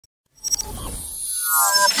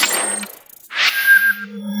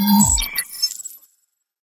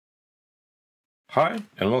Hi,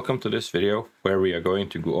 and welcome to this video where we are going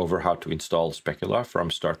to go over how to install Specula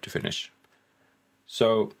from start to finish.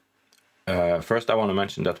 So first I want to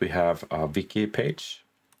mention that we have a wiki page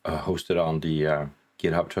hosted on the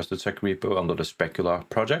GitHub Trusted Sec repo under the Specula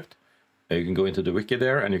project. You can go into the wiki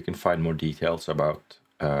there and you can find more details about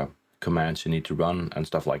commands you need to run and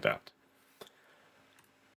stuff like that.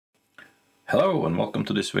 Hello and welcome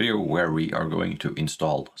to this video where we are going to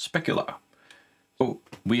install Specula. So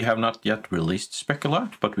we have not yet released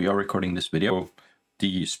Specula, but we are recording this video.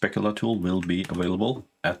 The Specula tool will be available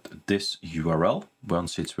at this URL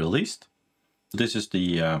once it's released. This is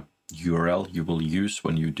the URL you will use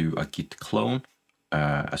when you do a git clone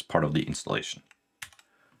as part of the installation.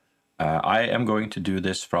 I am going to do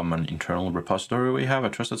this from an internal repository we have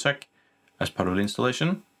at TrustedSec as part of the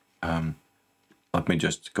installation. Let me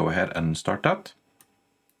just go ahead and start that.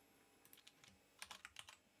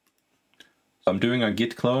 I'm doing a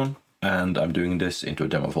git clone and I'm doing this into a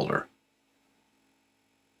demo folder.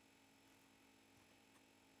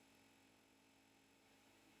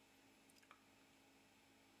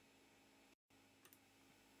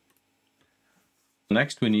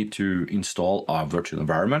 Next, we need to install our virtual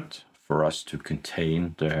environment for us to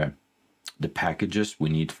contain the packages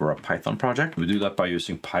we need for a Python project. We do that by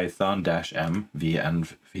using python-m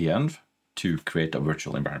venv to create a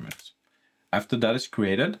virtual environment. After that is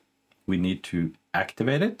created, we need to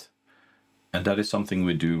activate it, and that is something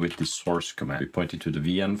we do with the source command. We point it to the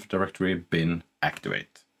venv directory bin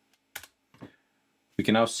activate. We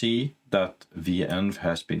can now see that venv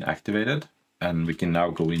has been activated, and we can now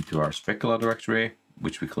go into our Specula directory,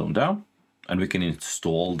 which we clone down, and we can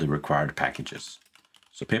install the required packages.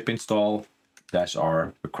 So pip install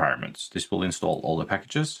 -r requirements. This will install all the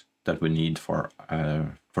packages that we need for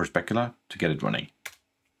Specula to get it running.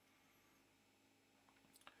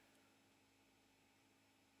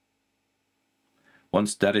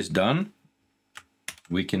 Once that is done,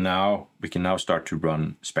 we can now start to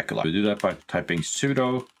run Specula. We do that by typing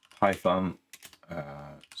sudo python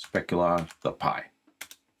specula.py.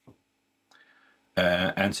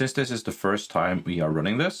 And since this is the first time we are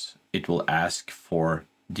running this, it will ask for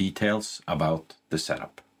details about the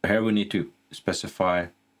setup. Here we need to specify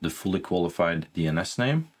the fully qualified DNS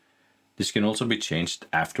name. This can also be changed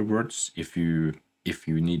afterwards if you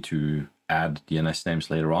need to add DNS names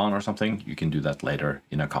later on or something. You can do that later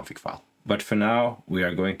in a config file. But for now, we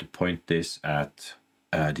are going to point this at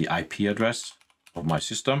the IP address of my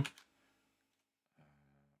system.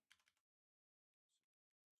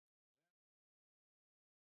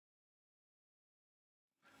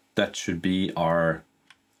 That should be our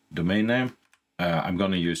domain name. I'm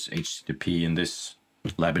going to use HTTP in this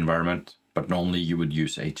lab environment, but normally you would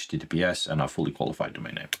use HTTPS and a fully qualified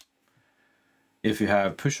domain name. If you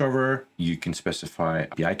have pushover, you can specify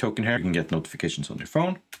the iToken here. You can get notifications on your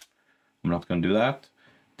phone. I'm not going to do that.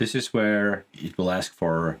 This is where it will ask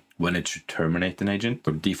for when it should terminate an agent.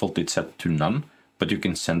 By default, it's set to none, but you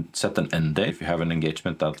can set an end date. If you have an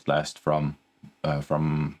engagement that lasts from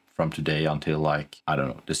today until, like, I don't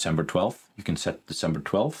know, December 12th, you can set December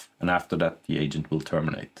 12th, and after that, the agent will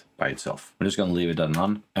terminate by itself. We're just going to leave it at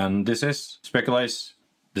none. And this is Specula is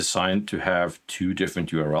designed to have two different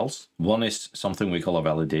URLs. One is something we call a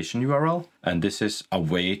validation URL, and this is a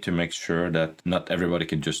way to make sure that not everybody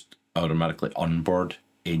can just automatically onboard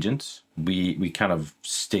agents. We kind of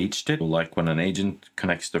staged it, like when an agent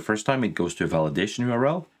connects the first time, it goes to a validation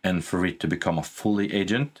URL, and for it to become a fully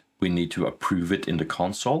agent, we need to approve it in the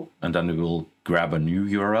console, and then we will grab a new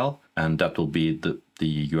URL, and that will be the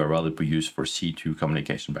URL that we use for C2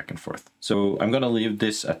 communication back and forth. So I'm going to leave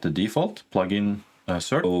this at the default plugin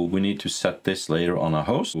search. So we need to set this later on a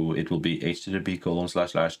host. So it will be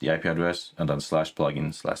http:// the IP address and then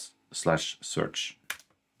 /plugin/search.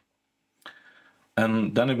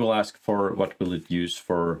 And then it will ask for what will it use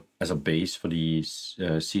for as a base for the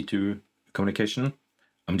C2 communication.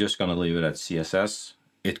 I'm just going to leave it at CSS.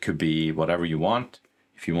 It could be whatever you want.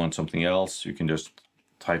 If you want something else, you can just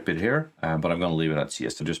type it here, but I'm going to leave it at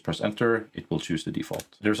CS. So just press enter, it will choose the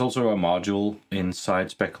default. There's also a module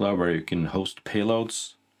inside Specula where you can host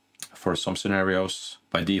payloads for some scenarios.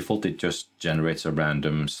 By default, it just generates a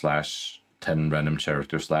random /10 random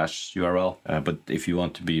character /URL. But if you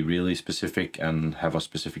want to be really specific and have a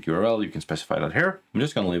specific URL, you can specify that here. I'm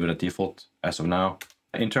just going to leave it at default as of now.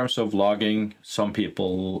 In terms of logging, some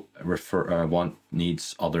people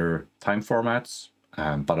needs other time formats,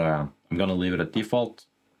 but I'm going to leave it at default.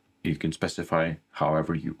 You can specify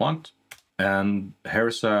however you want. And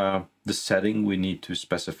here's the setting we need to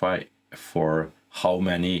specify for how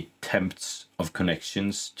many attempts of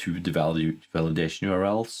connections to the validation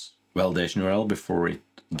URL before it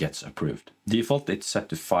gets approved. Default, it's set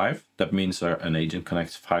to 5. That means an agent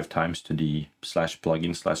connects 5 times to the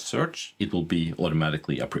 /plugin/search. It will be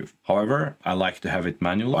automatically approved. However, I like to have it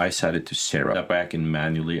manual. I set it to 0. That way I can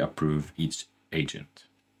manually approve each agent.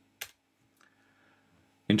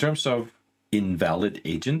 In terms of invalid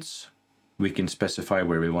agents, we can specify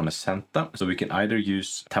where we want to send them. So we can either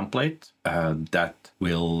use a template that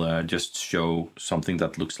will just show something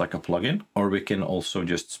that looks like a plugin, or we can also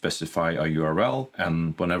just specify a URL.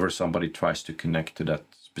 And whenever somebody tries to connect to that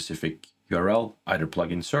specific URL, either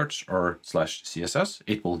plugin search or /CSS,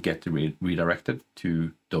 it will get redirected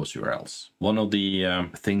to those URLs. One of the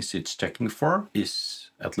things it's checking for is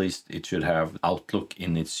at least it should have Outlook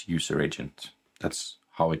in its user agent. That's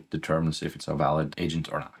how it determines if it's a valid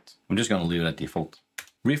agent or not. I'm just going to leave it at default.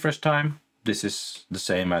 Refresh time. This is the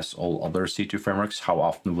same as all other C2 frameworks. How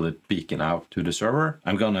often will it beacon out to the server?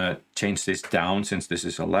 I'm going to change this down since this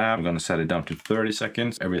is a lab. I'm going to set it down to 30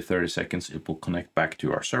 seconds. Every 30 seconds, it will connect back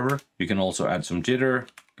to our server. You can also add some jitter. I'm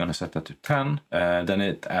going to set that to 10. Then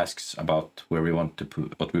it asks about where we want to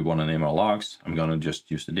put, what we want to name our logs. I'm going to just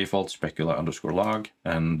use the default Specula_log.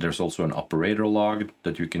 And there's also an operator log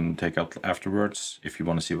that you can take out afterwards if you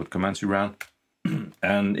want to see what commands you ran.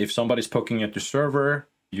 And if somebody's poking at your server,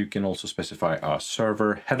 you can also specify a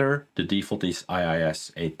server header. The default is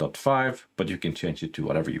IIS 8.5, but you can change it to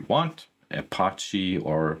whatever you want, Apache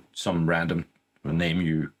or some random name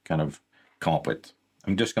you kind of come up with.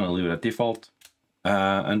 I'm just going to leave it at default.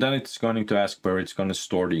 And then it's going to ask where it's going to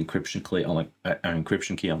store the encryption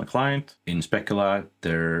key on the client. In Specula,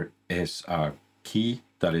 there is a key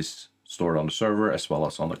that is stored on the server as well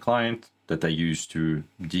as on the client that they use to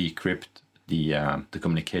decrypt the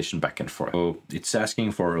communication back and forth. So it's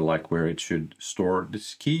asking for like where it should store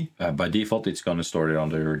this key. By default, it's going to store it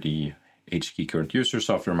under the HKey current user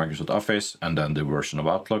software Microsoft Office and then the version of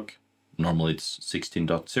Outlook. Normally it's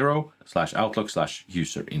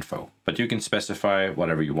 16.0/Outlook/user-info. But you can specify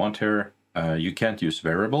whatever you want here. You can't use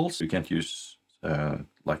variables. You can't use,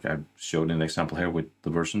 like I showed in the example here with the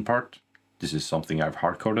version part. This is something I've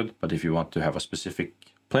hard-coded. But if you want to have a specific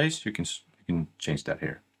place, you can change that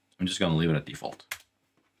here. I'm just going to leave it at default.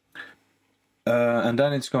 And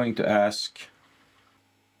then it's going to ask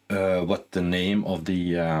what the name of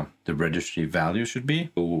the registry value should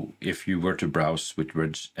be. So if you were to browse with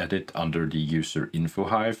regedit under the user info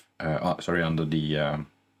hive, under the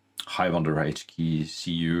hive under HKey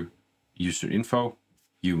CU user info,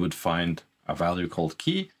 you would find a value called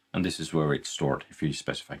key, and this is where it's stored. If you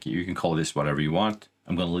specify key, you can call this whatever you want.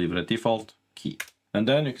 I'm going to leave it at default key. And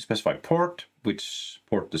then you can specify port, which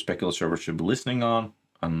port the Specula server should be listening on.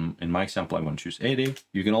 In my example, I'm going to choose 80.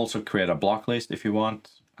 You can also create a block list if you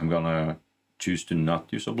want. I'm going to choose to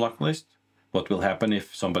not use a block list. What will happen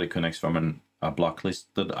if somebody connects from a block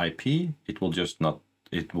listed IP? It will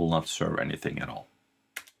not serve anything at all.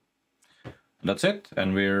 That's it,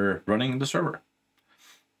 and we're running the server.